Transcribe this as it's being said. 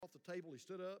table. He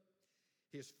stood up.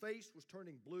 His face was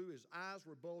turning blue. His eyes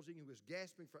were bulging. He was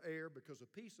gasping for air because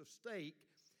a piece of steak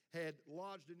had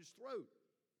lodged in his throat,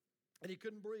 and he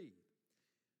couldn't breathe.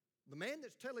 The man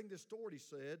that's telling this story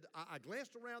said, I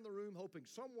glanced around the room hoping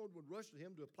someone would rush to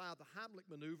him to apply the Heimlich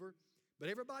maneuver, but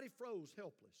everybody froze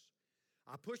helpless.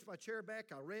 I pushed my chair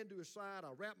back. I ran to his side.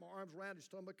 I wrapped my arms around his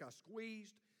stomach. I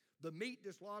squeezed. The meat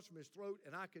dislodged from his throat,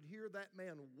 and I could hear that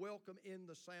man welcome in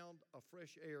the sound of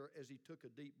fresh air as he took a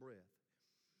deep breath.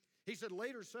 He said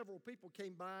later several people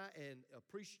came by and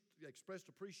expressed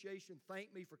appreciation,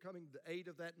 thanked me for coming to the aid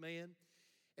of that man.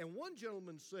 And one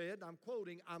gentleman said, I'm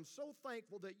quoting, "I'm so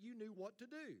thankful that you knew what to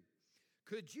do.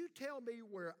 Could you tell me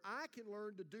where I can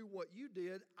learn to do what you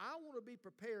did? I want to be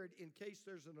prepared in case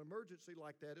there's an emergency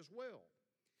like that as well."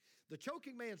 The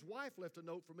choking man's wife left a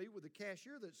note for me with the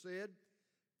cashier that said,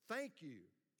 "Thank you.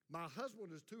 My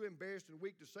husband is too embarrassed and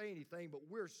weak to say anything, but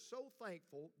we're so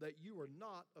thankful that you are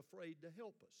not afraid to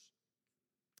help us."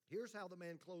 Here's how the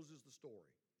man closes the story.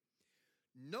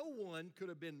 No one could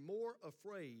have been more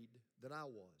afraid than I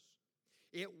was.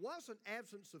 It wasn't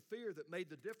absence of fear that made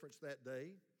the difference that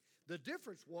day. The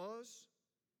difference was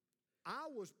I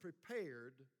was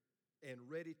prepared and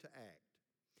ready to act.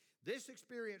 This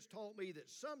experience taught me that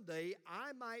someday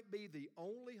I might be the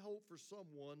only hope for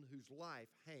someone whose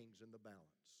life hangs in the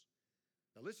balance.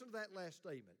 Now listen to that last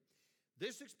statement.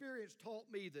 This experience taught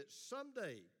me that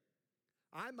someday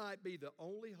I might be the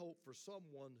only hope for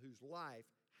someone whose life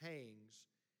hangs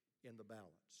in the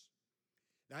balance.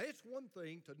 Now it's one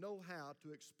thing to know how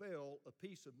to expel a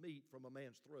piece of meat from a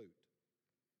man's throat.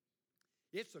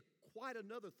 It's quite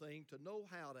another thing to know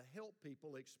how to help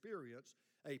people experience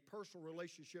a personal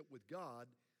relationship with God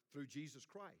through Jesus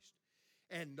Christ.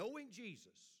 And knowing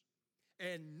Jesus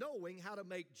and knowing how to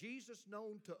make Jesus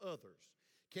known to others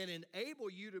can enable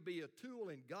you to be a tool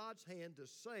in God's hand to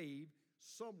save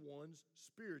someone's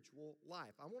spiritual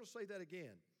life. I want to say that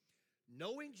again.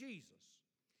 Knowing Jesus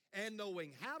and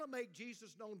knowing how to make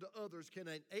Jesus known to others can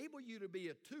enable you to be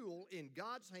a tool in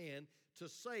God's hand to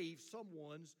save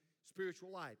someone's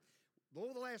spiritual life.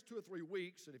 Over the last 2 or 3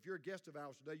 weeks, and if you're a guest of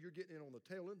ours today, you're getting in on the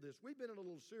tail end of this, we've been in a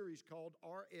little series called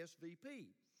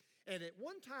RSVP. And at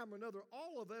one time or another,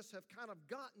 all of us have kind of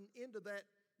gotten into that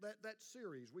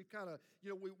series. We've kind of,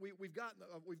 we've gotten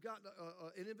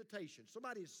an invitation.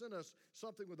 Somebody has sent us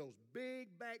something with those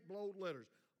big back-blowed letters,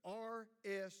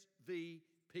 RSVP.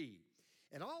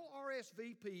 And all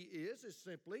RSVP is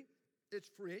simply, it's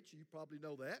French, you probably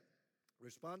know that.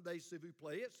 Respondez s'il vous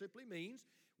plaît. It simply means,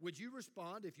 would you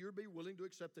respond if you'd be willing to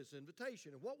accept this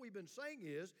invitation? And what we've been saying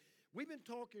is, we've been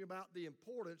talking about the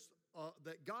importance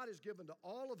that God has given to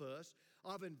all of us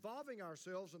of involving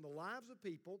ourselves in the lives of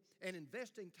people and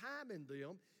investing time in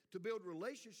them to build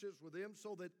relationships with them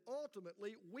so that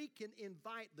ultimately we can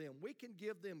invite them. We can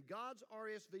give them God's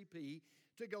RSVP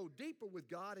to go deeper with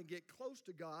God and get close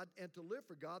to God and to live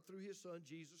for God through His Son,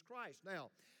 Jesus Christ.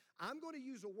 Now, I'm going to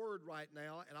use a word right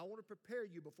now, and I want to prepare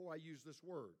you before I use this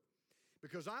word.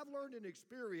 Because I've learned in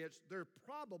experience, there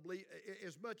probably,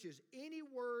 as much as any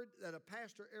word that a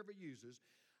pastor ever uses,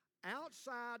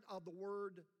 outside of the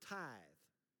word tithe,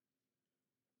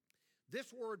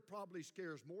 this word probably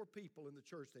scares more people in the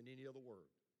church than any other word.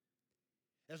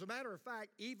 As a matter of fact,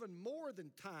 even more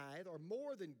than tithe or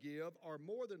more than give or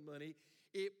more than money,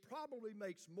 it probably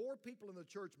makes more people in the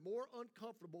church more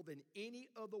uncomfortable than any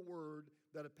other word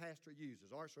that a pastor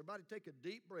uses. All right, so everybody take a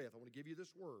deep breath. I want to give you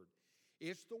this word.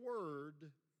 It's the word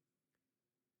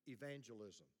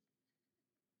evangelism.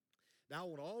 Now, I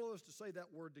want all of us to say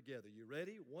that word together. You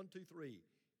ready? 1, 2, 3.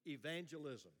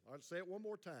 Evangelism. All right, say it one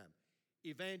more time.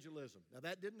 Evangelism. Now,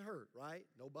 that didn't hurt, right?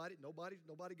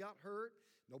 Nobody got hurt.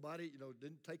 Nobody,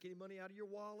 didn't take any money out of your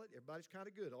wallet. Everybody's kind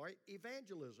of good, all right?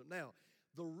 Evangelism. Now,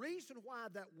 the reason why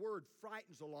that word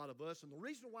frightens a lot of us and the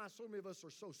reason why so many of us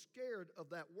are so scared of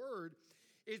that word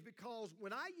is because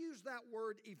when I use that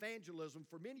word evangelism,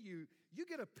 for many of you, you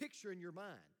get a picture in your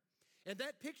mind. And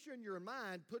that picture in your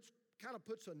mind kind of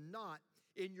puts a knot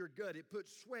in your gut. It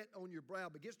puts sweat on your brow,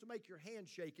 begins to make your hand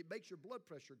shake. It makes your blood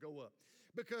pressure go up.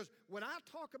 Because when I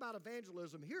talk about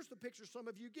evangelism, here's the picture some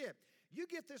of you get. You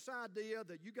get this idea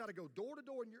that you got to go door to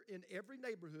door in every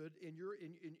neighborhood, in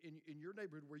your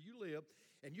neighborhood where you live,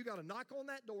 and you got to knock on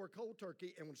that door cold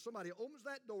turkey, and when somebody opens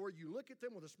that door, you look at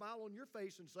them with a smile on your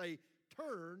face and say,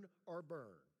 "Turn or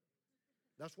burn."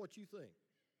 That's what you think.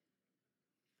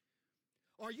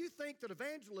 Or you think that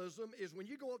evangelism is when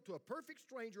you go up to a perfect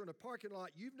stranger in a parking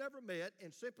lot you've never met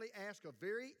and simply ask a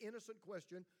very innocent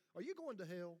question, "Are you going to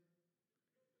hell?"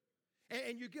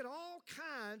 And you get all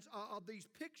kinds of these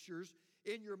pictures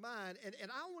in your mind, and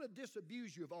I want to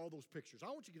disabuse you of all those pictures. I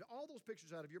want you to get all those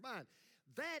pictures out of your mind.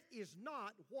 That is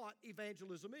not what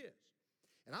evangelism is.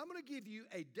 And I'm going to give you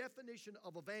a definition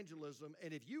of evangelism,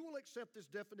 and if you will accept this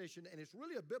definition, and it's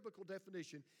really a biblical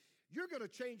definition, you're going to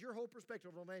change your whole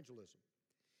perspective of evangelism.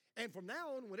 And from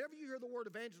now on, whenever you hear the word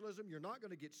evangelism, you're not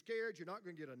going to get scared. You're not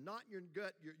going to get a knot in your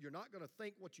gut. You're not going to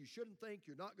think what you shouldn't think.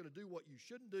 You're not going to do what you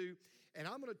shouldn't do. And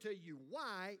I'm going to tell you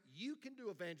why you can do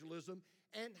evangelism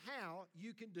and how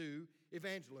you can do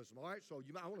evangelism. All right, so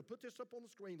I want to put this up on the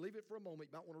screen. Leave it for a moment.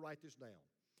 You might want to write this down.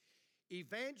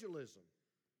 Evangelism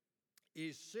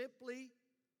is simply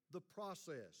the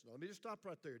process. Now, let me just stop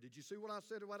right there. Did you see what I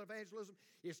said about evangelism?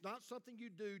 It's not something you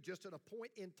do just at a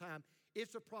point in time.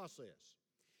 It's a process.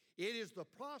 It is the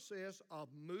process of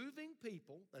moving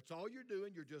people. That's all you're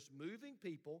doing. You're just moving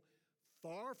people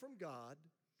far from God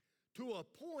to a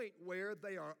point where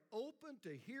they are open to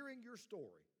hearing your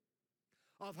story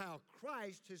of how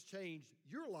Christ has changed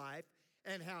your life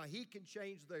and how He can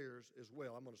change theirs as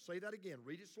well. I'm going to say that again.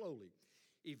 Read it slowly.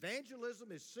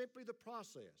 Evangelism is simply the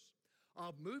process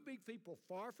of moving people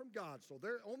far from God. So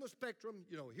they're on the spectrum,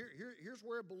 here's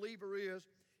where a believer is,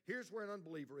 here's where an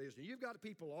unbeliever is. And you've got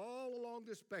people all along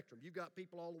this spectrum. You've got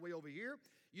people all the way over here.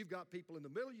 You've got people in the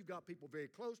middle. You've got people very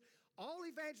close. All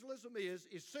evangelism is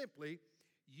simply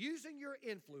using your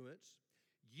influence,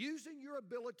 using your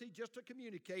ability just to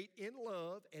communicate in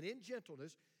love and in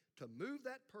gentleness to move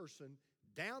that person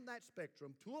down that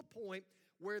spectrum to a point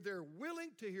where they're willing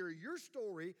to hear your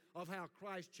story of how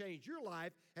Christ changed your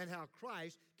life and how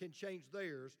Christ can change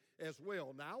theirs as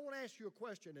well. Now, I want to ask you a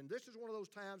question, and this is one of those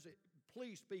times that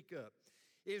please speak up.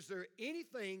 Is there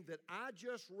anything that I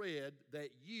just read that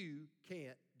you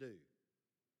can't do?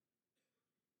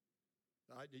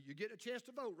 You're getting a chance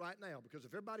to vote right now, because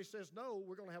if everybody says no,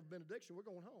 we're going to have a benediction. We're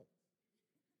going home.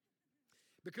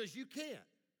 Because you can't.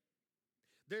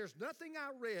 There's nothing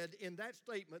I read in that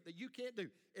statement that you can't do.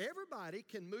 Everybody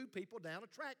can move people down a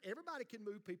track. Everybody can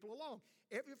move people along.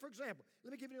 For example,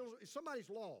 let me give you if somebody's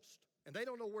lost and they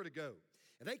don't know where to go,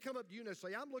 and they come up to you and they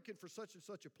say, I'm looking for such and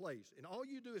such a place, and all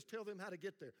you do is tell them how to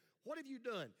get there. What have you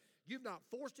done? You've not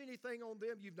forced anything on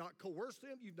them. You've not coerced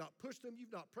them. You've not pushed them.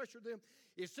 You've not pressured them.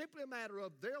 It's simply a matter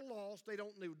of they're lost. They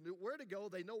don't know where to go.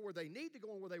 They know where they need to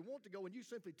go and where they want to go, and you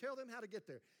simply tell them how to get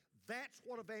there. That's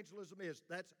what evangelism is.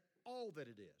 That's all that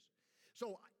it is.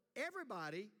 So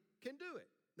everybody can do it.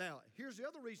 Now, here's the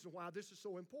other reason why this is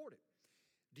so important.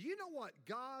 Do you know what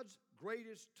God's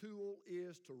greatest tool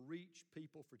is to reach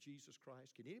people for Jesus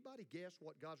Christ? Can anybody guess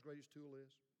what God's greatest tool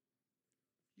is?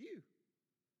 You.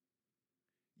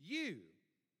 You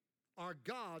are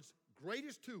God's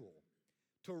greatest tool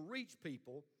to reach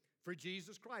people for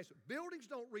Jesus Christ. Buildings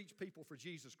don't reach people for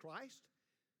Jesus Christ.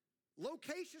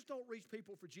 Locations don't reach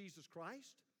people for Jesus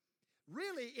Christ.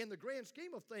 Really, in the grand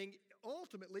scheme of things,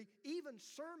 ultimately, even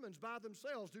sermons by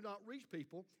themselves do not reach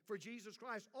people for Jesus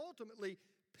Christ. Ultimately,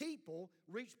 people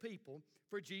reach people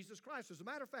for Jesus Christ. As a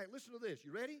matter of fact, listen to this.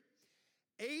 You ready?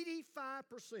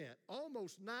 85%,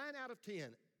 almost 9 out of 10,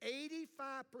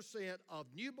 85% of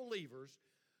new believers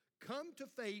come to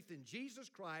faith in Jesus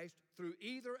Christ through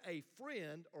either a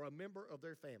friend or a member of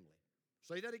their family.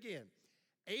 Say that again.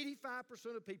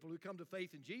 85% of people who come to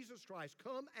faith in Jesus Christ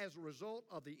come as a result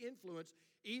of the influence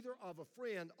either of a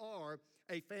friend or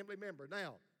a family member.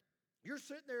 Now, you're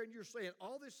sitting there and you're saying,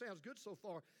 all this sounds good so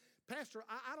far. Pastor,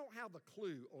 I don't have a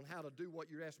clue on how to do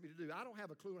what you're asking me to do. I don't have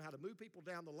a clue on how to move people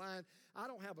down the line. I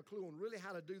don't have a clue on really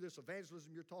how to do this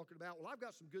evangelism you're talking about. Well, I've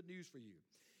got some good news for you.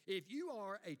 If you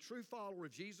are a true follower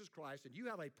of Jesus Christ and you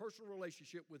have a personal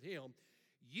relationship with Him,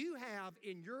 you have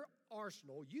in your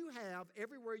arsenal, you have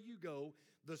everywhere you go,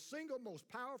 the single most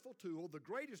powerful tool, the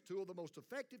greatest tool, the most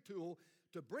effective tool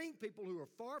to bring people who are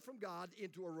far from God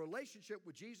into a relationship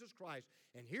with Jesus Christ.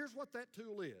 And here's what that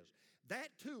tool is. That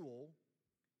tool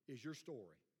is your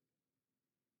story.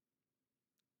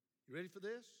 You ready for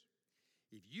this?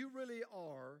 If you really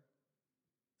are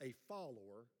a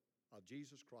follower of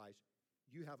Jesus Christ,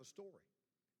 you have a story.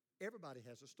 Everybody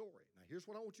has a story. Now, here's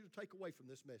what I want you to take away from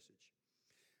this message.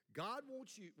 God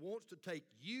wants to take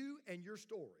you and your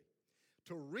story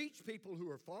to reach people who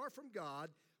are far from God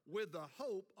with the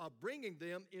hope of bringing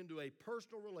them into a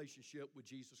personal relationship with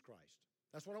Jesus Christ.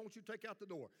 That's what I want you to take out the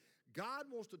door. God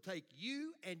wants to take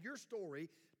you and your story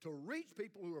to reach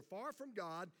people who are far from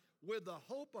God with the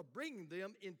hope of bringing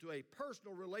them into a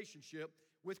personal relationship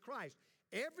with Christ.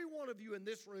 Every one of you in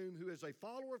this room who is a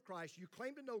follower of Christ, you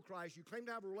claim to know Christ, you claim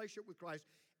to have a relationship with Christ,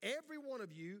 every one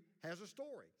of you has a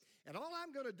story. And all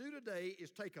I'm going to do today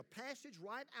is take a passage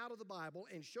right out of the Bible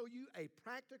and show you a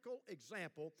practical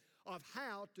example of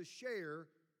how to share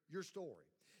your story.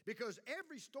 Because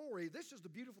every story, this is the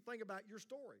beautiful thing about your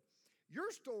story.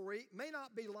 Your story may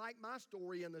not be like my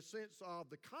story in the sense of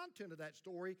the content of that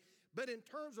story, but in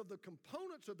terms of the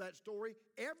components of that story,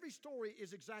 every story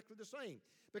is exactly the same.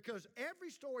 Because every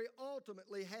story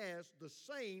ultimately has the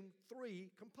same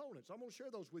three components. I'm going to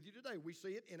share those with you today. We see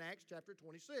it in Acts chapter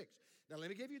 26. Now, let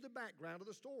me give you the background of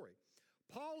the story.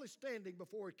 Paul is standing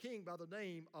before a king by the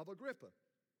name of Agrippa.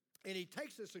 And he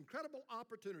takes this incredible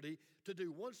opportunity to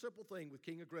do one simple thing with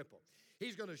King Agrippa.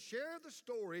 He's going to share the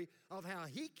story of how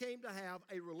he came to have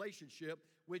a relationship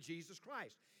with Jesus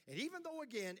Christ. And even though,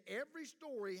 again, every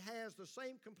story has the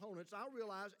same components, I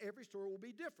realize every story will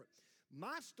be different.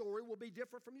 My story will be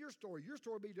different from your story. Your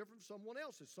story will be different from someone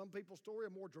else's. Some people's story are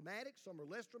more dramatic, some are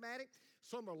less dramatic,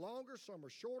 some are longer, some are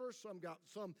shorter, some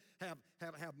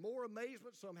have more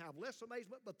amazement, some have less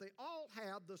amazement, but they all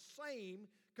have the same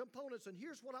components. And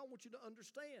here's what I want you to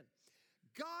understand.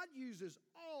 God uses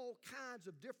all kinds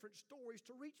of different stories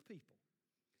to reach people.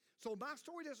 So my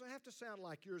story doesn't have to sound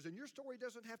like yours, and your story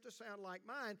doesn't have to sound like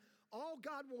mine. All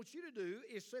God wants you to do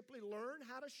is simply learn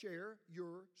how to share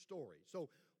your story. So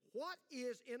what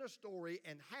is in a story,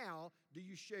 and how do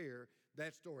you share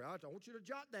that story? I want you to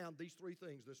jot down these three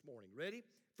things this morning. Ready?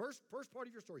 First part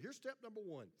of your story. Here's step number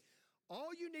one. All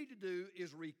you need to do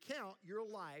is recount your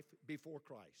life before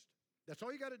Christ. That's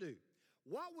all you got to do.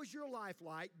 What was your life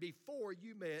like before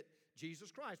you met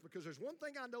Jesus Christ? Because there's one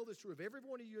thing I know that's true of every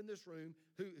one of you in this room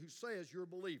who says you're a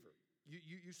believer.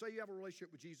 You say you have a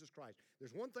relationship with Jesus Christ.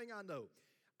 There's one thing I know.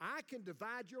 I can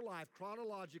divide your life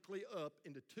chronologically up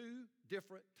into two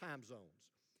different time zones.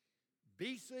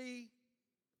 BC,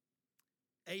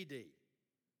 AD.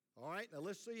 All right, now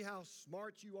let's see how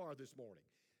smart you are this morning.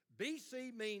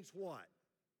 BC means what?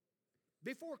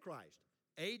 Before Christ.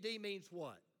 AD means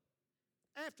what?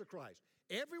 After Christ.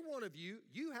 Every one of you,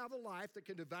 you have a life that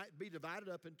can be divided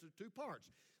up into two parts.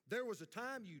 There was a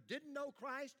time you didn't know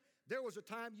Christ. There was a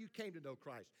time you came to know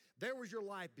Christ. There was your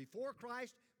life before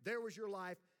Christ. There was your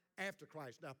life after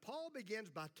Christ. Now, Paul begins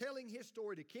by telling his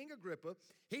story to King Agrippa.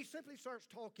 He simply starts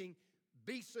talking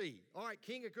BC. All right,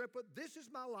 King Agrippa, this is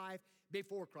my life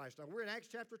before Christ. Now, we're in Acts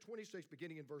chapter 26,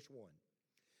 beginning in verse 1.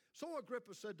 So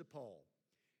Agrippa said to Paul,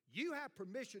 "You have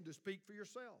permission to speak for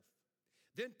yourself."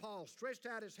 Then Paul stretched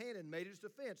out his hand and made his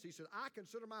defense. He said, "I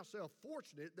consider myself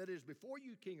fortunate that it is before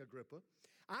you, King Agrippa.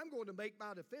 I'm going to make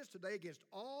my defense today against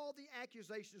all the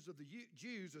accusations of the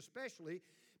Jews, especially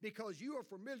because you are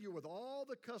familiar with all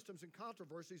the customs and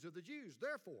controversies of the Jews.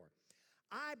 Therefore,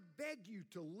 I beg you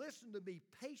to listen to me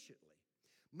patiently.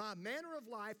 My manner of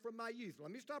life from my youth."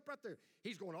 Let me stop right there.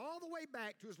 He's going all the way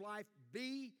back to his life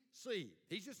BC.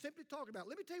 He's just simply talking about,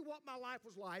 let me tell you what my life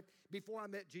was like before I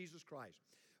met Jesus Christ.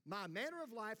 "My manner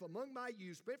of life among my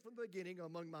youth, spent from the beginning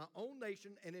among my own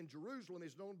nation and in Jerusalem,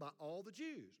 is known by all the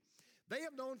Jews. They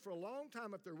have known for a long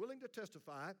time, if they're willing to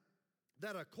testify,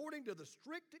 that according to the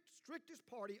strictest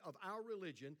party of our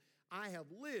religion, I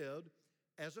have lived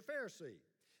as a Pharisee."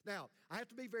 Now, I have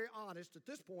to be very honest at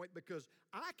this point because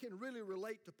I can really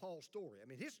relate to Paul's story. I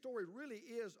mean, his story really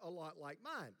is a lot like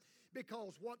mine.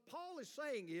 Because what Paul is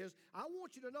saying is, I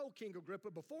want you to know, King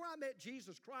Agrippa, before I met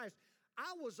Jesus Christ,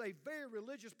 I was a very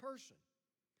religious person.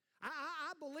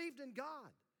 I believed in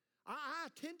God. I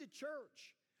attended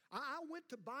church. I went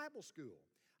to Bible school.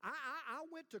 I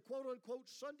went to quote-unquote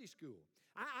Sunday school.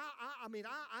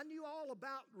 I knew all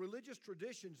about religious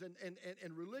traditions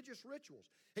and religious rituals.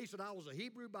 He said, I was a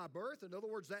Hebrew by birth. In other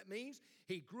words, that means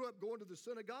he grew up going to the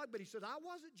synagogue, but he said, I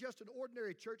wasn't just an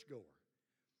ordinary churchgoer.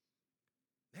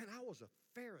 Man, I was a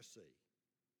Pharisee.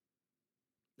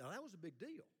 Now, that was a big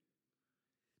deal.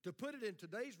 To put it in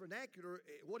today's vernacular,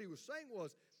 what he was saying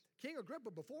was, King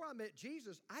Agrippa, before I met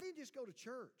Jesus, I didn't just go to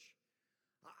church.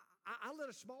 I led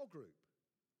a small group.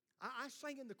 I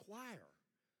sang in the choir.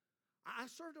 I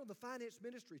served on the finance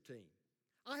ministry team.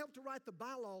 I helped to write the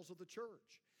bylaws of the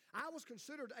church. I was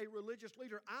considered a religious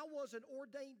leader. I was an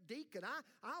ordained deacon.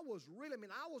 I was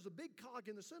a big cog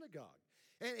in the synagogue.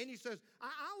 And he says,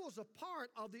 I was a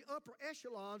part of the upper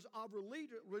echelons of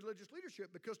religious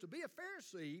leadership because to be a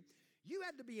Pharisee, you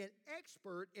had to be an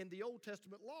expert in the Old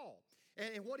Testament law.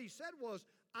 And what he said was,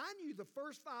 I knew the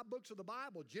first 5 books of the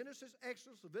Bible, Genesis,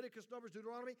 Exodus, Leviticus, Numbers,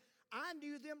 Deuteronomy. I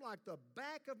knew them like the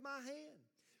back of my hand.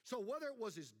 So whether it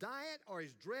was his diet or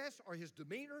his dress or his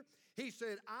demeanor, he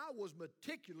said, I was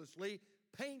meticulously,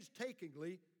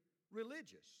 painstakingly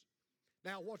religious.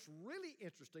 Now, what's really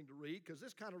interesting to read, because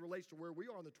this kind of relates to where we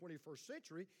are in the 21st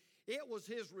century, it was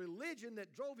his religion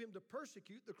that drove him to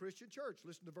persecute the Christian church.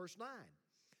 Listen to verse 9.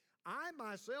 I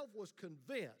myself was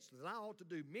convinced that I ought to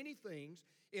do many things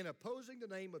in opposing the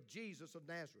name of Jesus of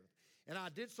Nazareth, and I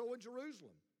did so in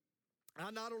Jerusalem. I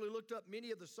not only looked up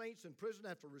many of the saints in prison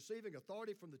after receiving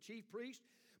authority from the chief priest,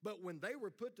 But when they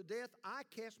were put to death, I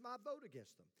cast my vote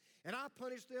against them. And I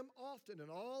punished them often in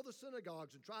all the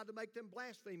synagogues and tried to make them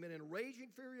blaspheme. And in raging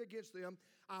fury against them,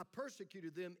 I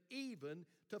persecuted them even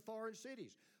to foreign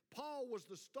cities. Paul was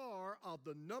the star of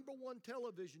the #1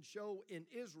 television show in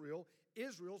Israel,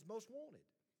 Israel's Most Wanted.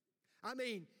 I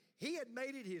mean, he had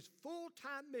made it his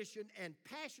full-time mission and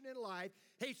passion in life.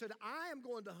 He said, I am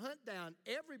going to hunt down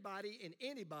everybody and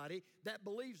anybody that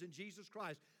believes in Jesus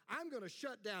Christ. I'm going to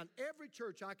shut down every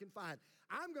church I can find.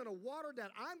 I'm going to water down.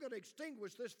 I'm going to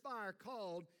extinguish this fire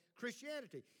called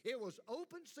Christianity. It was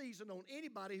open season on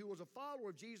anybody who was a follower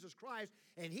of Jesus Christ,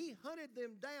 and he hunted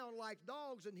them down like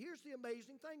dogs. And here's the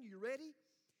amazing thing. You ready?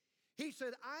 He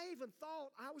said, I even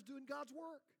thought I was doing God's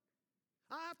work.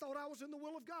 I thought I was in the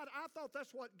will of God. I thought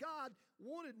that's what God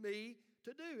wanted me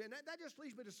to do. And that just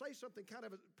leads me to say something kind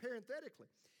of parenthetically.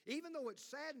 Even though it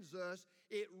saddens us,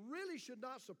 it really should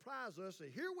not surprise us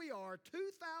that here we are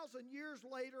 2,000 years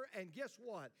later, and guess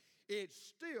what? It's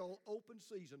still open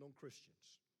season on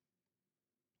Christians.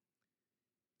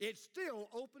 It's still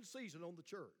open season on the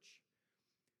church.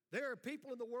 There are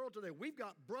people in the world today. We've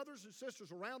got brothers and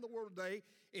sisters around the world today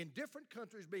in different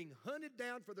countries being hunted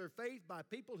down for their faith by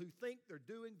people who think they're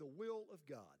doing the will of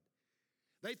God.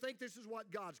 They think this is what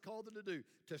God's called them to do,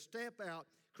 to stamp out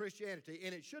Christianity.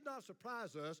 And it should not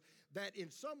surprise us that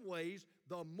in some ways,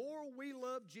 the more we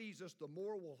love Jesus, the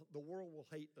more the world will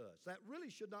hate us. That really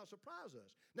should not surprise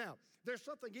us. Now, there's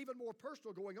something even more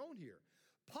personal going on here.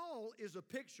 Paul is a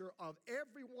picture of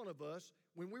every one of us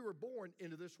when we were born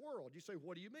into this world. You say,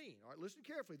 what do you mean? All right, listen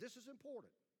carefully. This is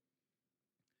important.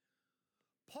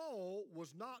 Paul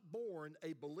was not born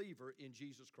a believer in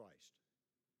Jesus Christ.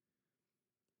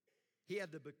 He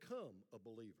had to become a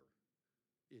believer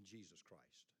in Jesus Christ.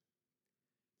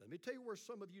 Let me tell you where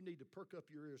some of you need to perk up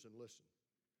your ears and listen.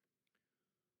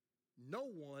 No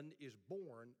one is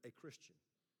born a Christian.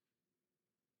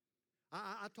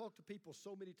 I talk to people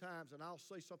so many times, and I'll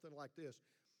say something like this.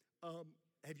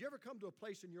 Have you ever come to a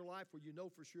place in your life where you know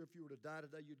for sure if you were to die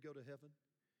today, you'd go to heaven?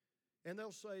 And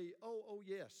they'll say, oh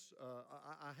yes,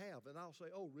 I have. And I'll say,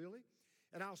 oh, really?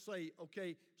 And I'll say,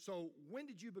 okay, so when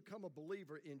did you become a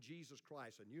believer in Jesus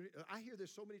Christ? And I hear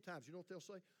this so many times. You know what they'll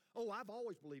say? Oh, I've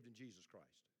always believed in Jesus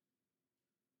Christ.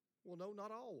 Well, no,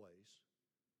 not always.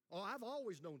 Oh, I've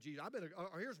always known Jesus.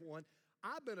 Here's one.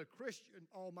 I've been a Christian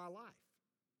all my life.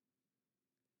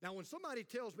 Now, when somebody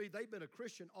tells me they've been a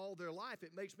Christian all their life,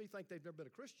 it makes me think they've never been a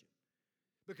Christian.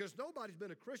 Because nobody's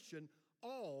been a Christian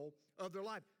all of their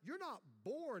life. You're not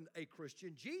born a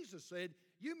Christian. Jesus said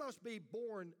you must be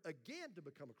born again to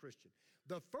become a Christian.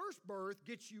 The first birth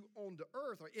gets you onto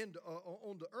earth or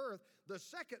onto earth. The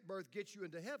second birth gets you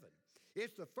into heaven.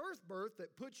 It's the first birth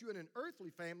that puts you in an earthly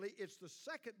family. It's the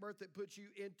second birth that puts you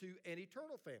into an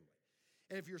eternal family.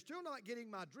 And if you're still not getting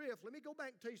my drift, let me go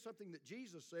back and tell you something that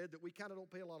Jesus said that we kind of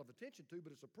don't pay a lot of attention to,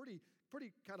 but it's a pretty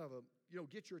kind of a,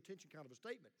 get your attention kind of a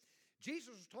statement.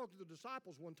 Jesus was talking to the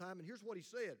disciples one time, and here's what he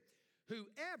said.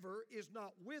 Whoever is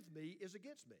not with me is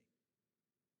against me.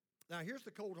 Now, here's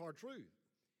the cold, hard truth.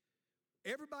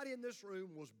 Everybody in this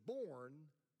room was born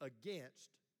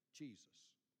against Jesus.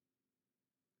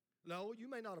 No, you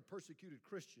may not have persecuted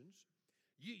Christians.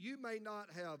 You may not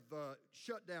have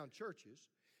shut down churches.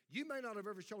 You may not have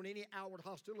ever shown any outward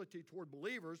hostility toward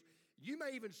believers. You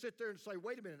may even sit there and say,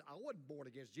 wait a minute, I wasn't born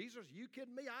against Jesus. Are you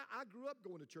kidding me? I grew up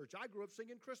going to church. I grew up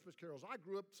singing Christmas carols. I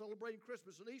grew up celebrating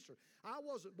Christmas and Easter. I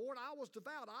wasn't born. I was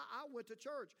devout. I went to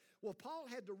church. Well, Paul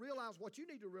had to realize what you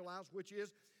need to realize, which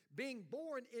is being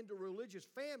born into a religious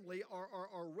family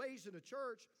or raised in a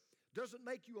church doesn't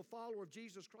make you a follower of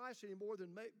Jesus Christ any more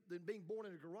than being born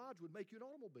in a garage would make you an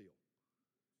automobile.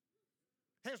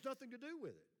 Has nothing to do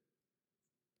with it.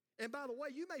 And by the way,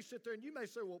 you may sit there and you may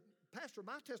say, well, Pastor,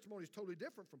 my testimony is totally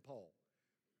different from Paul.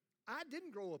 I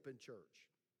didn't grow up in church.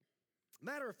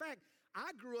 Matter of fact,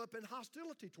 I grew up in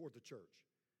hostility toward the church.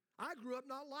 I grew up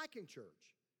not liking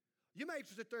church. You may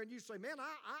sit there and you say, man,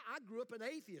 I grew up an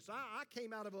atheist. I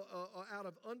came out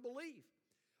of unbelief.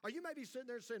 Or you may be sitting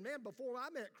there and saying, man, before I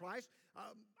met Christ,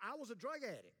 I was a drug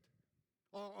addict.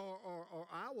 Or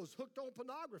I was hooked on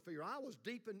pornography, or I was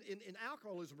deep in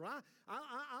alcoholism, or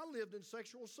I lived in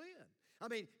sexual sin. I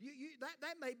mean,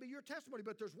 that may be your testimony,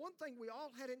 but there's one thing we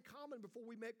all had in common before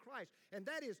we met Christ, and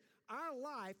that is our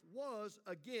life was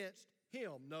against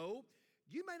Him. No,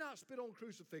 you may not spit on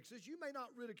crucifixes, you may not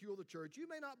ridicule the church, you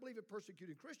may not believe in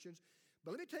persecuting Christians,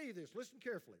 but let me tell you this, listen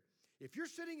carefully. If you're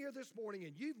sitting here this morning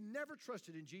and you've never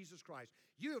trusted in Jesus Christ,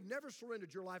 you have never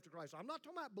surrendered your life to Christ. I'm not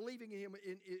talking about believing in Him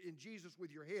in Jesus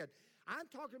with your head. I'm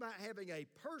talking about having a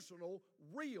personal,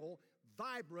 real,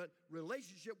 vibrant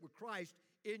relationship with Christ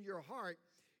in your heart.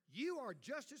 You are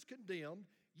just as condemned.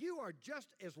 you are just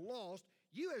as lost.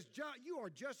 You are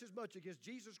just as much against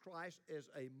Jesus Christ as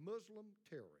a Muslim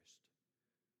terrorist.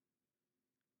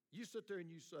 You sit there and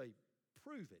you say,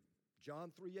 prove it.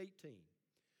 John 3:18.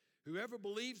 Whoever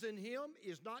believes in him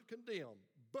is not condemned,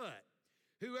 but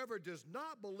whoever does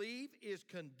not believe is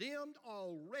condemned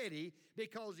already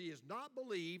because he has not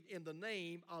believed in the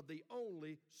name of the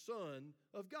only Son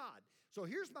of God. So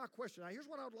here's my question. Now, here's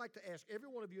what I would like to ask every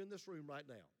one of you in this room right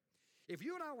now. If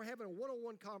you and I were having a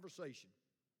one-on-one conversation,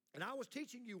 and I was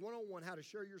teaching you one-on-one how to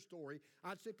share your story,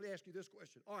 I'd simply ask you this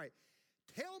question. All right,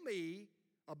 tell me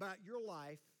about your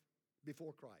life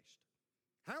before Christ.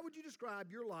 How would you describe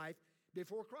your life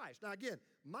before Christ? Now, again,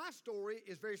 my story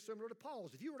is very similar to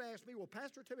Paul's. If you were to ask me, well,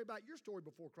 Pastor, tell me about your story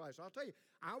before Christ, I'll tell you,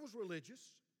 I was religious,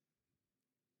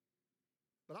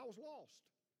 but I was lost.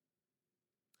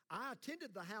 I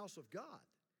attended the house of God,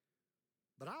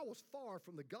 but I was far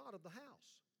from the God of the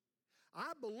house.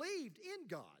 I believed in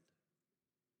God,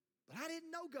 but I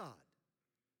didn't know God.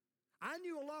 I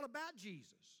knew a lot about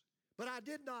Jesus, but I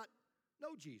did not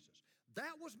know Jesus.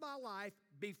 That was my life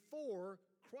before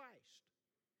Christ.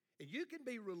 And you can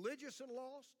be religious and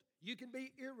lost. You can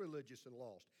be irreligious and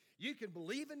lost. You can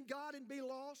believe in God and be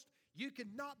lost. You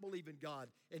cannot believe in God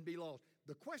and be lost.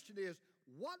 The question is,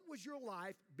 what was your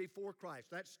life before Christ?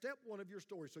 That's step one of your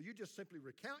story. So you just simply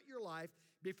recount your life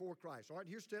before Christ. All right,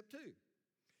 here's step two.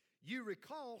 You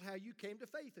recall how you came to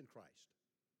faith in Christ.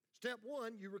 Step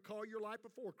one, you recall your life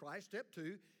before Christ. Step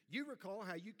two, you recall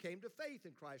how you came to faith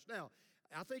in Christ. Now,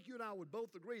 I think you and I would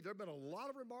both agree there have been a lot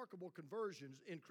of remarkable conversions in